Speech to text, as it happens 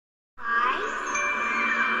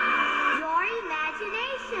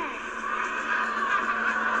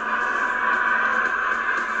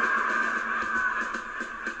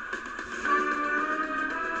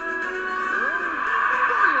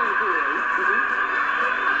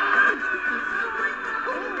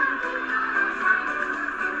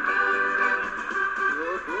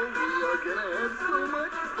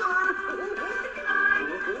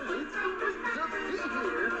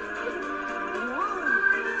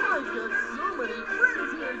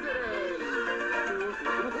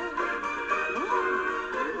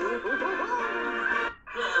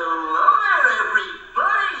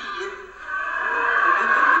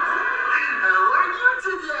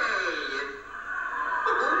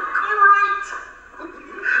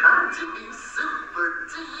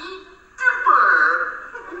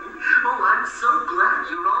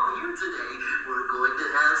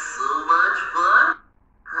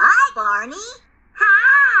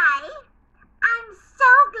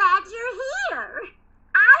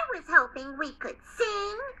We could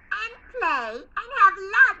sing and play and have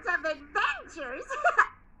lots of adventures.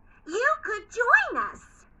 You could join us.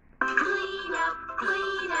 Clean up,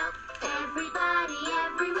 everybody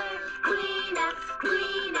everywhere. Clean up,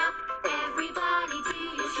 everybody do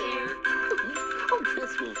your share. Oh,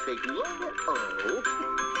 this will take long at all.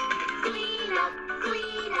 Clean up,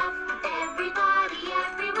 everybody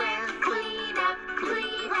everywhere. Clean up,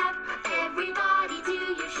 everybody do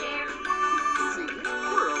your share. See,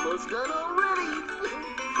 we're almost done already.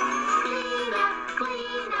 Clean up,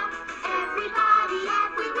 everybody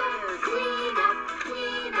everywhere. Clean up,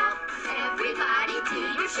 everybody do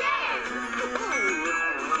your share.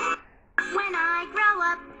 When I grow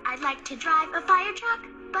up, I'd like to drive a fire truck,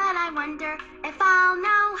 but I wonder if I'll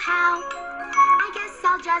know how. I guess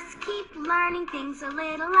I'll just keep learning things a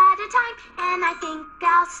little at a time, and I think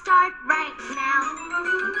I'll start right now.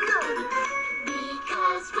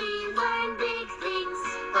 Because we learn big things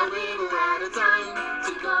a little at a time.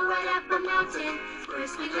 To go right up a mountain,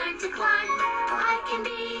 first we learn to climb. I can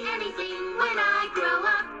be anything when I grow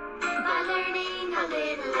up, by learning a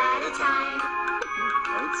little at a time.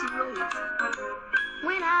 That's right.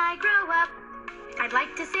 When I grow up, I'd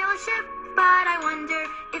like to sail a ship, but I wonder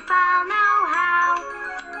if I'll know how.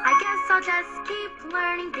 I guess I'll just keep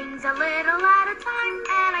learning things a little at a time,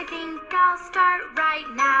 and I think I'll start right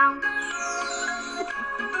now.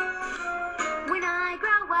 When I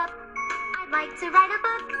grow up, I'd like to write a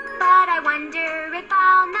book, but I wonder if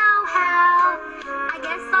I'll know how. I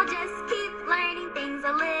guess I'll just keep learning things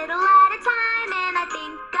a little at a time, and I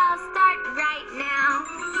think I'll start right now.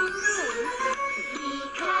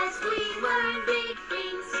 Because we learn big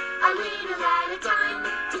things a little at a time.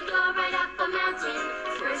 To go right up a mountain,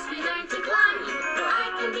 first we learn to climb.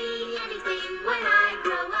 I can be anything when I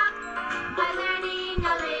grow up, by learning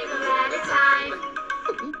a little at a time.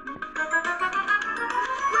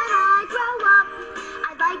 When I grow up,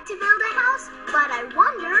 I'd like to build a house, but I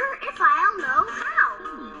wonder if I'll know how.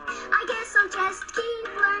 I guess I'll just keep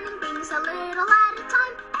learning things a little at a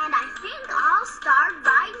time, and I think I'll start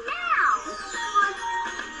right now.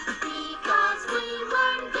 Because we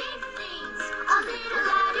learn big things a little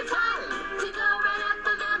at a time. To go right up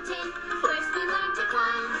a mountain, first we learn to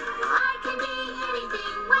climb. I can be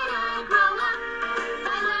anything when I grow up,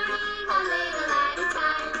 by learning a little at a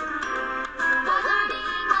time. By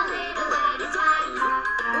learning a little at a time.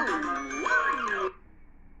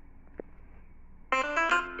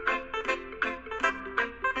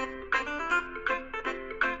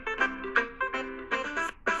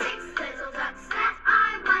 Six little ducks that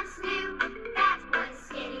I once knew. That one's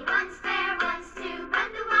skinny, one's fair, one's two. But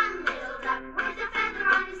the one little duck with a feather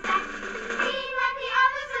on his back, he led the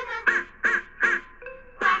others with a quack,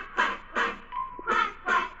 quack, quack, quack,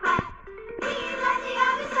 quack, quack. He led the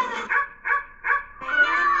others with a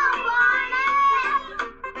no, Barney!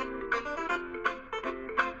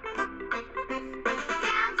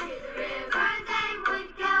 Down to the river they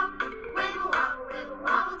would go, wibble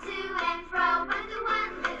wobble to and fro. But the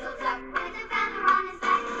one little duck with a feather on his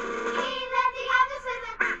back, he led the others with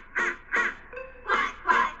a quack, quack,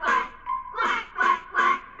 quack, quack, quack,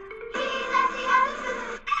 quack. He led the others with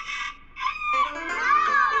a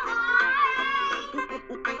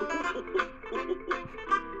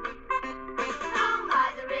home by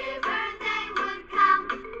the river they would come,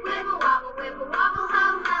 wibble wobble, ho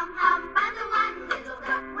hum hum. But the one little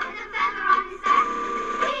duck with a feather on his back,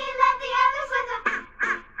 he led the others with a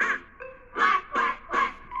quack, quack, quack,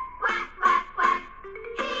 quack, quack, quack.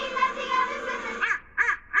 He led the others with a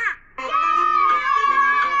yay!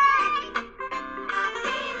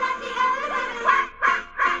 He led the others with a quack, quack,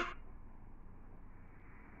 quack.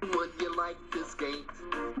 Would you like to skate?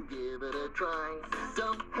 Give it a try.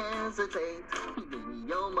 Don't hesitate.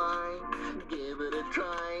 Maybe oh my. Give it a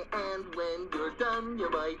try. And when you're done, you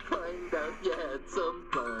might find out you had some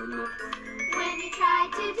fun. When you try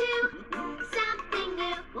to do something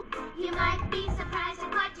new, you might be surprised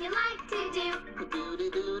at what you like to do.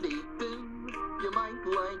 Doody-doody-doo. You might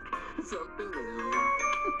like something new.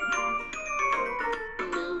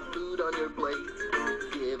 New food on your plate.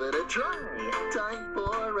 Give it a try. Time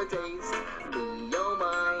for a taste. Me oh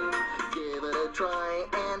my. Give it a try.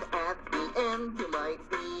 And at the end, you might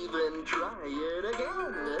even try it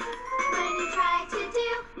again. When you try to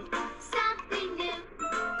do something new,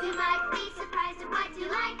 you might be surprised at what you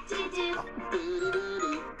like to do.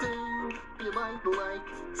 Doody-doody-doo. You might like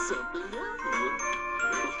something new.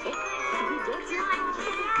 Good job.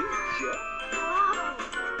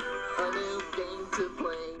 A new game to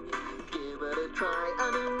play. Give it a try. A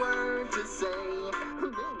new word to say. Me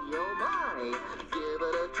oh my. Give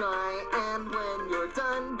it a try. try, and when you're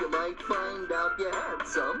done, you might find out you had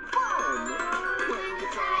some fun. When you're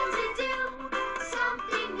trying to do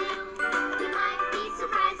something new, you might be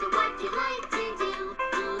surprised at what you like to do.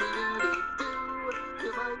 Do-do-do-do-do,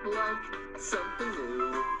 you might like something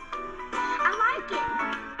new. I like it.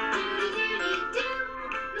 Do-do-do-do-do,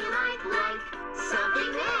 you might like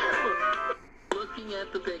something new. Looking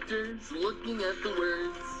at the pictures, looking at the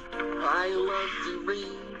words, I love to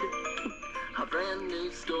read a brand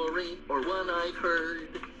new story or one I've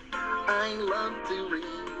heard. I love to read.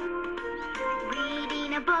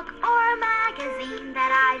 Reading a book or a magazine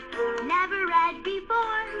that I've never read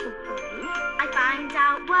before. I find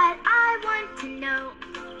out what I want to know,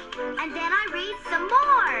 and then I read some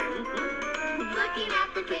more. Looking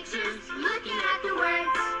at the pictures, looking at the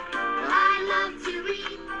words, I love to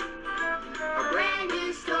read a brand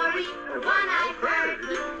new story or one I've heard.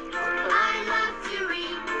 I love to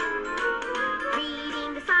read.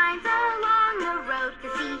 Reading the signs along the road to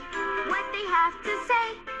see what they have to say.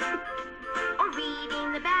 Or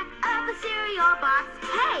reading the back of a cereal box.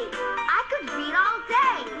 Hey, I could read all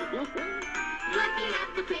day. Looking at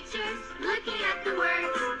the pictures, looking at the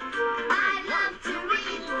words, I love to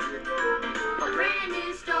read a brand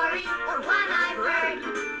new story or one I've heard.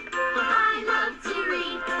 I love to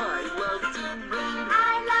read. I love to read.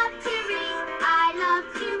 I love to read. I love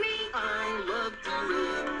to read. I love to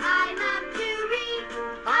read. I love to read.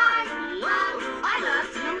 I love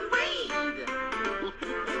to read.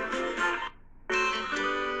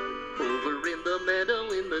 Over in the meadow,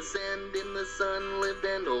 in the sand, in the sun, lived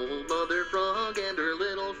an old mother frog and her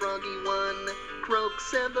little froggy one. Croak,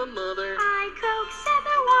 said the mother. I croak, said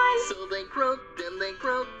the one. So they croaked and they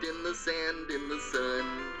croaked in the sand, in the sun.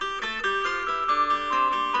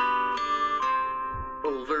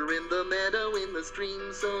 Over in the meadow, in the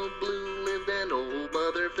stream so blue, lived an old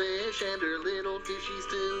mother fish and her little fishies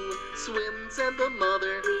too. Swim, said the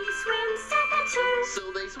mother. We swim, said the two.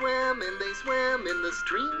 So they swam and they swam in the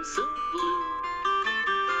stream so blue.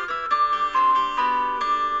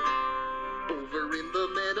 Over in the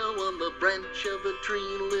meadow, on the branch of a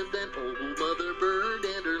tree, lived an old mother bird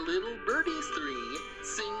and her little birdies three.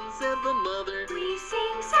 Sing, said the mother. We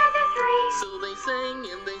sing, said the three. So they sang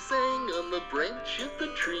and they sang on the branch of the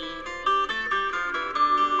tree.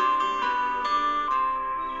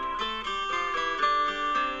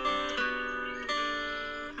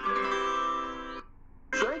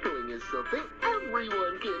 Cycling is something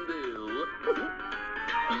everyone can do.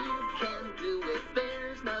 You can do it,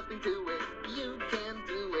 there's nothing to it. You can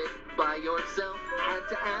do it by yourself. Had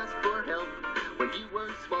to ask for help when you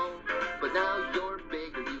were small, but now you're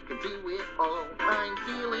bigger, you can do it all. I'm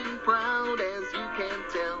feeling proud, as you can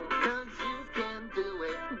tell, 'cause you can do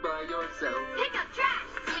it by yourself. Pick up trash.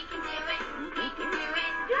 We can do it. We can do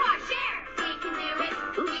it. Do our share. We can do it.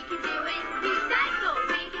 We can do it. Recycle.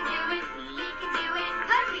 We can do it. We can do it.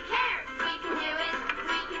 'Cause we care. We can do it.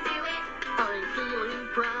 We can do it. I'm feeling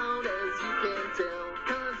proud, as you can tell,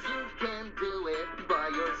 'cause you can do it by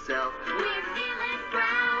yourself. We're feeling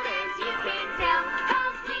proud, as you can tell,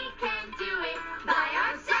 'cause we can do it by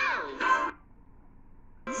ourselves.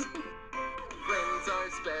 Friends are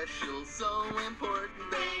special, so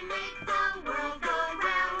important, They make the world go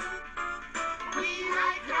round. We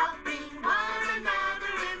like helping one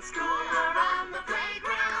another in school or on the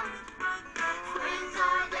playground. Friends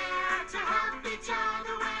are there to help each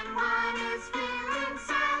other when one is feeling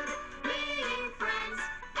sad. Being friends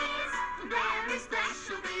is very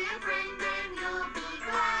special. Be a friend and you'll be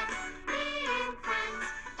glad. Being friends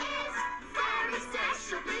is very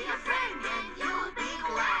special. Be a friend and you'll be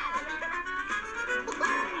glad.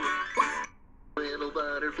 Little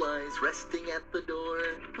butterflies resting at the door.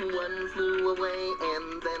 One flew away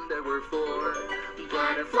and then there were four.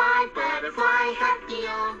 Butterfly, butterfly, happy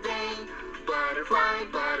all day. Butterfly,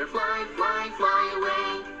 butterfly, fly, fly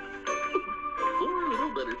away. Four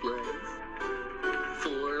little butterflies.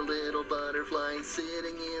 Four little butterflies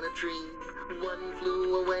sitting in a tree. One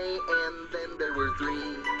flew away and then there were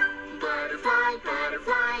three. Butterfly,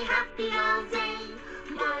 butterfly, happy all day.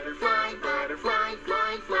 Butterfly, butterfly,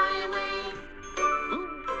 fly, fly away.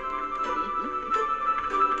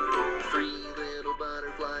 Three little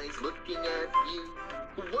butterflies looking at you.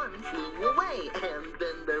 One flew away and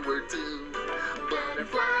then there were two.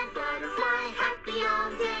 Butterfly, butterfly, happy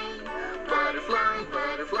all day. Butterfly,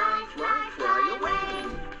 butterfly, fly, fly away.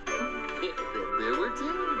 And then there were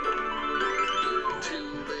two. Two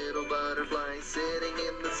little butterflies sitting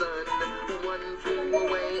in the sun. One flew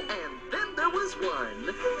away and then there was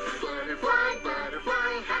one. Butterfly,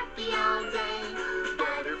 butterfly, happy all day.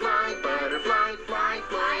 Butterfly, butterfly, fly,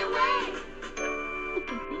 fly away.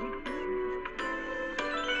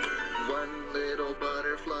 one little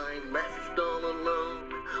butterfly left all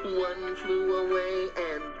alone. One flew away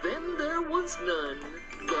and then there was none.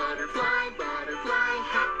 Butterfly, butterfly,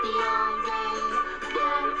 happy all day.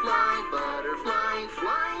 Butterfly, butterfly,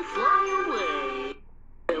 fly, fly away.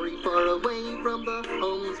 Very far away from the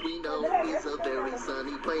homes we know is a very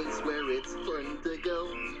sunny place where it's fun to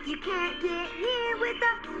go. You can't get here with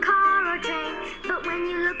a car or train, but when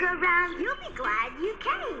you look around, you'll be glad you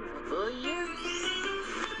came. Oh yes.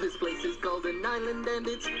 This place is called an island and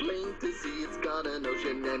it's plain to see. It's got an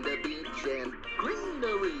ocean and a beach and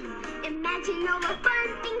greenery. Imagine all the fun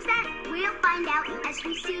things that we'll find out as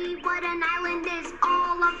we see what an island is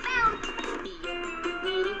all about.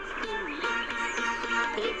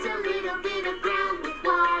 It's a little bit of ground with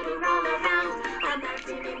water all around, a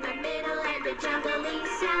mountain in the middle and a jungly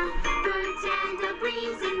sound, birds and a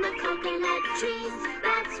breeze in the coconut trees.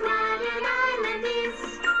 That's what an island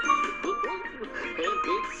is. And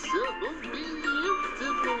it's so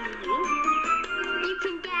beautiful. You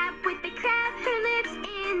can gab with the crab who lives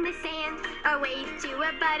in the sand, or wave to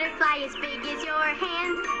a butterfly as big as your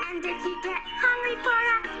hand. And if you get hungry for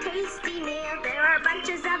a tasty meal, there are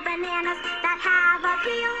bunches of bananas that have a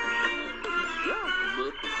peel.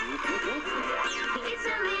 It's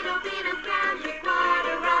a little bit of ground with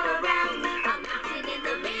water all around, a mountain in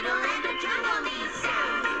the middle and a jungly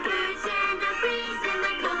sound, birds and a breeze in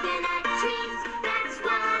the coconut trees. That's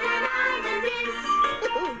what an island is.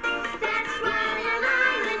 That's what an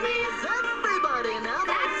island is. Everybody now.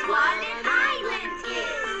 That's what an island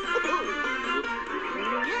is.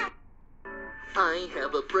 I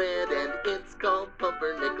have a bread and it's called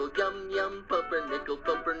Pumpernickel. Yum, yum, Pumpernickel,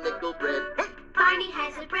 Pumpernickel bread. Hey! Barney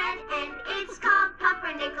has a bread and it's called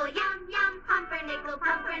Pumpernickel. Yum, yum, Pumpernickel,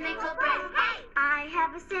 Pumpernickel bread. Hey! I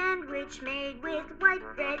have a sandwich made with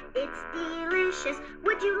white bread. It's delicious.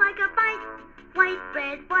 Would you like a bite? White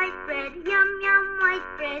bread, yum, yum, white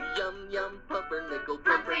bread. Yum, yum, Pumpernickel,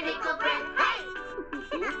 Pumpernickel bread. Hey!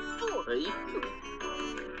 Boy.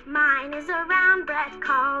 Mine is a round bread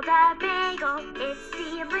called a bagel. It's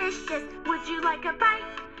delicious. Would you like a bite?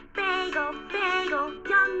 Bagel, bagel,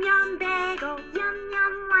 yum, yum, bagel, yum,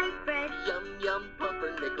 yum, white bread. Yum, yum,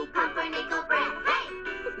 Pumpernickel, Pumpernickel bread. Hey!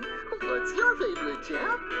 What's your favorite,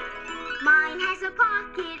 champ? Mine has a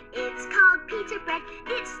pocket. It's called pizza bread.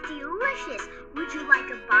 It's delicious. Would you like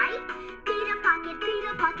a bite? Pita pocket,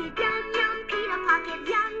 yum, yum, pita pocket,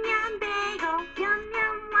 yum, yum, bagel, yum,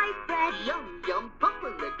 yum, white bread. Yum, yum,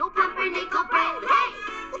 Pumpernickel, Pumpernickel bread. Hey!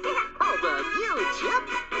 How about you, Chip?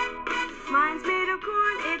 Mine's made of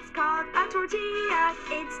corn. It's called a tortilla.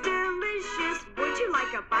 It's delicious. Would you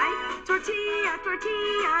like a bite? Tortilla,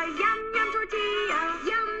 tortilla, yum, yum, tortilla.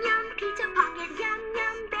 Yum, yum, pizza pocket, yum,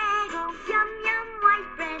 yum, bagel, yum, yum, white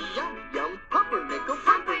bread. Yum, yum, Pumpernickel,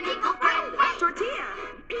 Pumpernickel bread. Hey! Tortilla,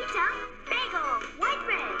 pizza, bagel, white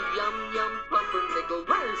bread. Yum, yum, Pumpernickel.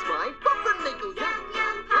 Where's my Pumpernickel? Yum,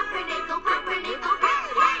 yum, Pumpernickel, Pumpernickel bread.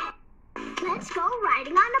 Hey! Let's go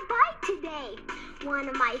riding on a bike today. One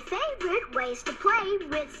of my favorite ways to play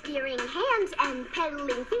with steering hands and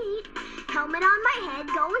pedaling feet. Helmet on my head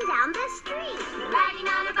going down the street. Riding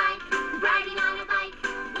on a bike, riding on a bike.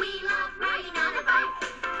 We love riding on a bike.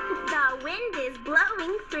 The wind is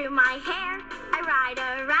blowing through my hair. I ride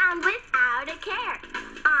around without a care.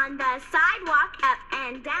 On the sidewalk, up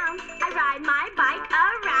and down, I ride my bike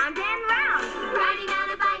around and round. Riding on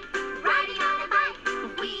a bike, riding on a bike.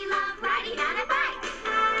 We love riding on a bike.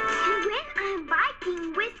 And when I'm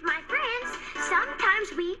biking with my friends,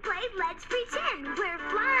 sometimes we play Let's Pretend. We're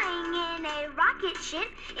flying in a rocket ship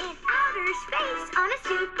in outer space on a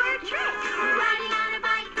super trip. Riding on a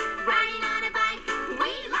bike, riding on a bike.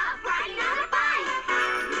 We love riding on a bike.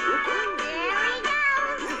 There he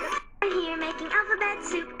goes. We're here making alphabet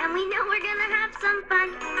soup, and we know we're gonna have some fun.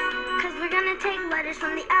 Cause we're gonna take letters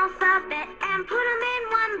from the alphabet and put them in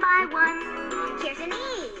one by one. Here's an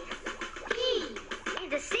E,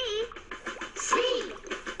 and a C,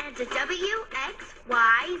 and a W, X,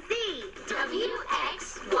 Y, Z,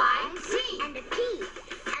 X, Y, Z, and a P,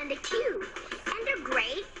 and a Q, and a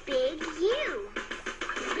great big U.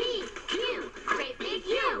 P, Q, great big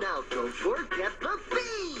U. Now don't forget the B.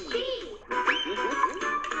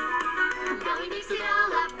 Now we mix it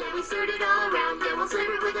all up, then we sort it all around, then we'll serve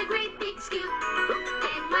it with a great big scoop.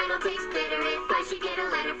 And mine'll taste better if I should get a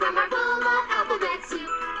letter from our bowl of alphabet soup.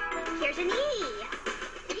 Here's an E,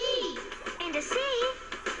 and a C,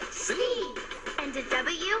 and a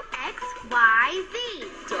W, X, Y, Z,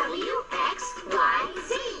 X, Y,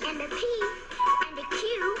 Z, and a P, and a Q,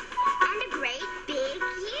 and a great big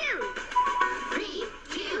U. P,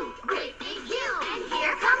 Q, great big U. And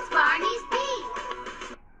here comes Barney's B.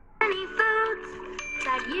 Any foods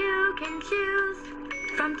that you You can choose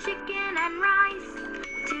from chicken and rice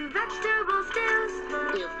to vegetable stews.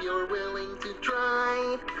 If you're willing to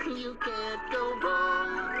try, you can't go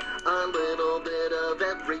wrong. A little bit of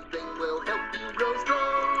everything will help you grow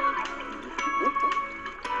strong.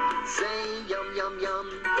 Say yum, yum, yum.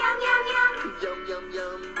 Yum, yum, yum. Yum, yum,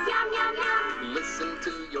 yum. Yum, yum, yum. Listen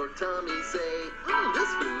to your tummy say,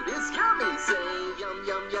 this food is yummy. Say yum,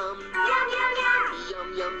 yum, yum. Yum, yum, yum. Yum,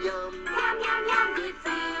 yum, yum. Yum, yum, yum. Good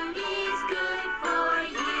food is good for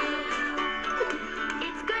you.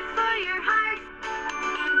 It's good for your heart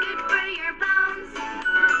and good for your bones.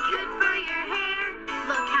 Good for your hair.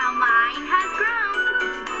 Look how mine has grown.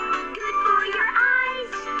 Good for your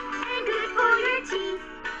eyes and good for your teeth.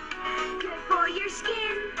 Good for your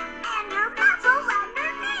skin and your muscles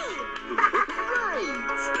underneath. Right.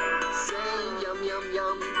 Say yum, yum,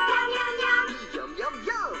 yum. Yum, yum, yum. Yum, yum,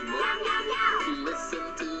 yum. Yum, yum, yum. Listen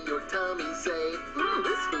to your tummy say,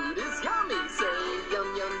 this food is yummy. Say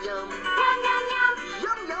yum, yum, yum. Yum, yum, yum.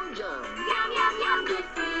 Yum, yum, yum. Yum, yum, yum. Good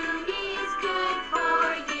food is good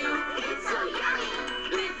for you. It's so yummy.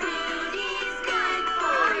 Good food is good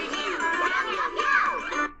for you. Yum, yum,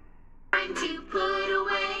 yum. Time to put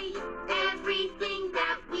away everything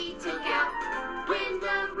that we took out. When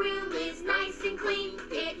the room is nice and clean,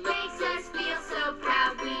 it makes us feel so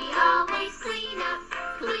proud. We always clean up,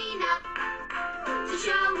 to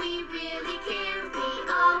show we really care. We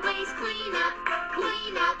always clean up,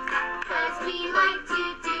 'cause we like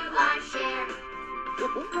to do our share.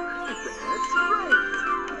 That's right.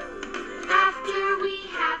 After we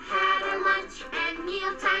have had our lunch and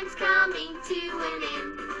mealtime's coming to an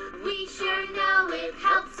end, we sure know it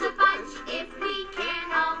helps a bunch if we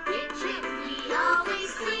can all pitch in. We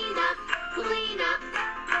always clean up,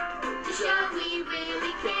 to show we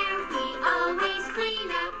really care. We always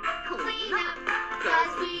clean up,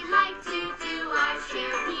 'cause we like to do our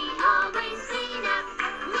share. We always clean up,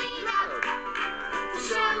 to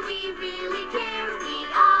show we really care. We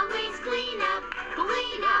always clean up,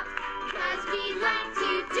 'cause we like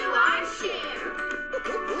to do our share.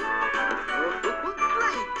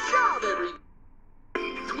 Great job, everybody.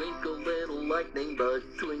 Twinkle, little lightning bug,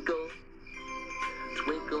 twinkle.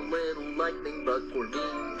 Twinkle, little lightning bug for me.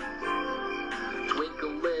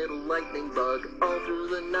 Twinkle, little lightning bug, all through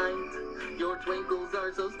the night. Your twinkles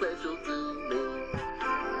are so special to me.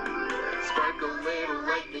 Sparkle, little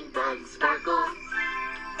lightning bug, sparkle.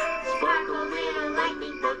 Sparkle, little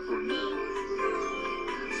lightning bug for me.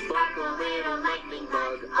 Sparkle, little lightning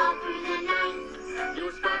bug, all through the night.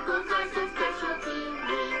 Your sparkles are so special to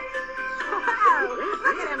me. Wow,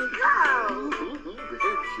 look at him go!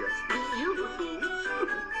 They're just beautiful.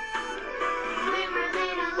 Glimmer,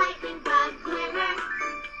 little lightning bug, glimmer.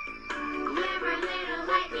 Glimmer, little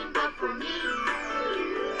lightning bug for me.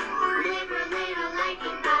 Glimmer, little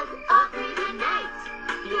lightning bug, all through the night.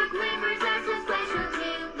 Your glimmers are so special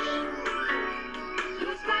to me.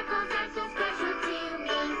 Your sparkles are so special to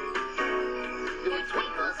me. Your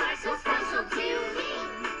twinkles are so special to me.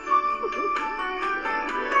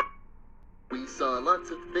 We saw lots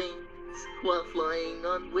of things while flying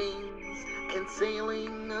on wings and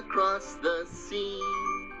sailing across the sea.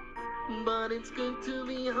 But it's good to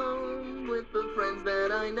be home with the friends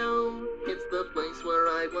that I know. It's the place where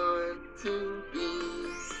I want to be.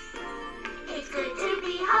 It's good to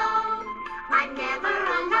be home. I'm never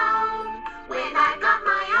alone. When I've got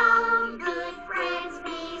my own good friends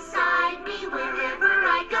beside me wherever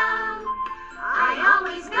I go. I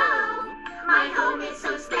always know my home is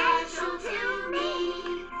so special to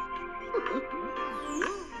me.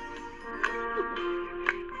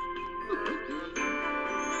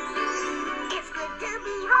 It's good to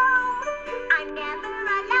be home. I'm never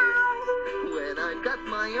alone. When I've got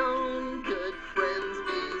my own good friends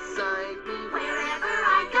beside me. Wherever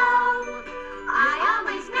I go, I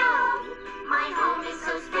always know my home is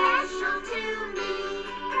so special to me.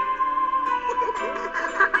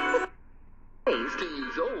 Ways to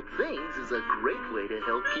use old things is a great way to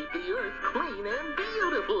help keep the earth clean and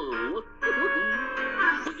beautiful.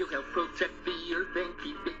 Will you help protect the earth and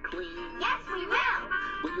keep it clean? Yes, we will.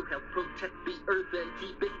 Will you help protect the earth and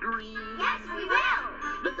keep it green? Yes, we will.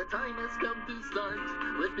 Then the time has come to start.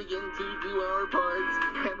 Let's begin to do our parts,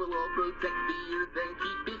 and we'll all protect the earth and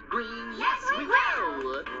keep it green. Yes, we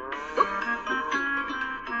will.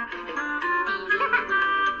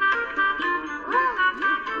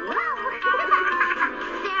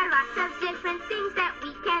 There are lots of different things that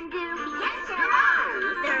we can do. Yes, there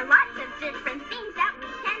are. There are lots of different things that we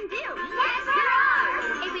can do. Yes, there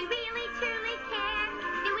are. If we really truly care,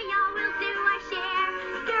 then we all will do our share.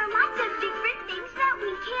 There are lots of different things that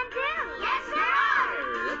we can do. Yes, there are.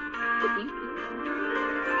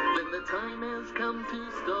 the time has come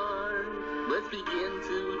to start. Let's begin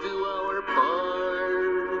to do our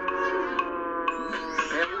part.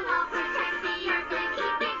 We will protect the earth and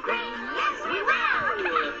keep it green. Yes, we will!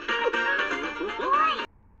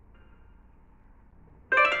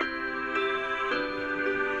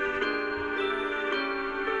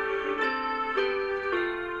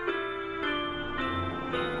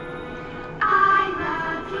 I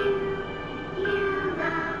love you, you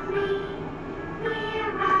love me.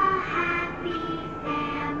 We're a happy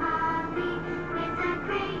family with a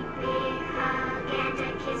great big hug and a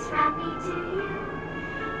kiss from me to you.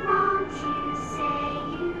 Won't you say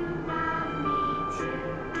you love me too?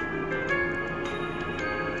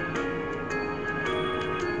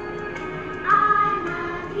 I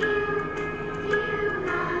love you, you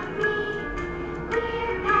love me.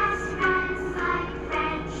 We're best friends like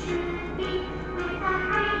friends should be, with a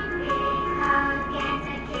great big hug and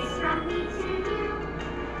a kiss from me to you.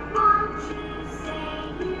 Won't you say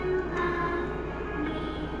you love me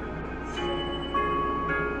too?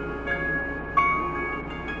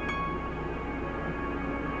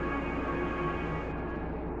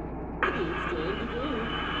 It's time to go.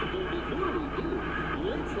 But before we do,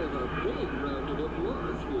 let's have a big round of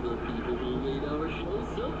applause for the people who made our show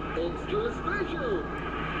so extra special.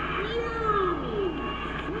 You!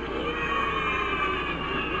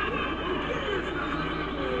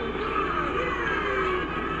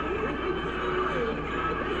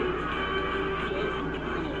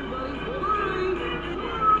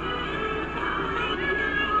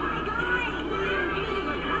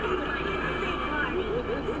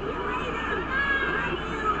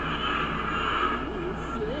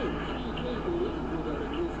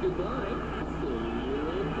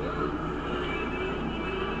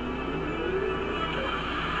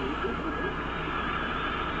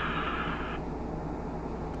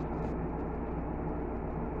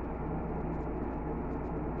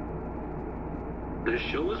 This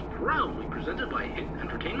show is proudly presented by Hit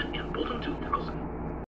Entertainment in Bolton 2000.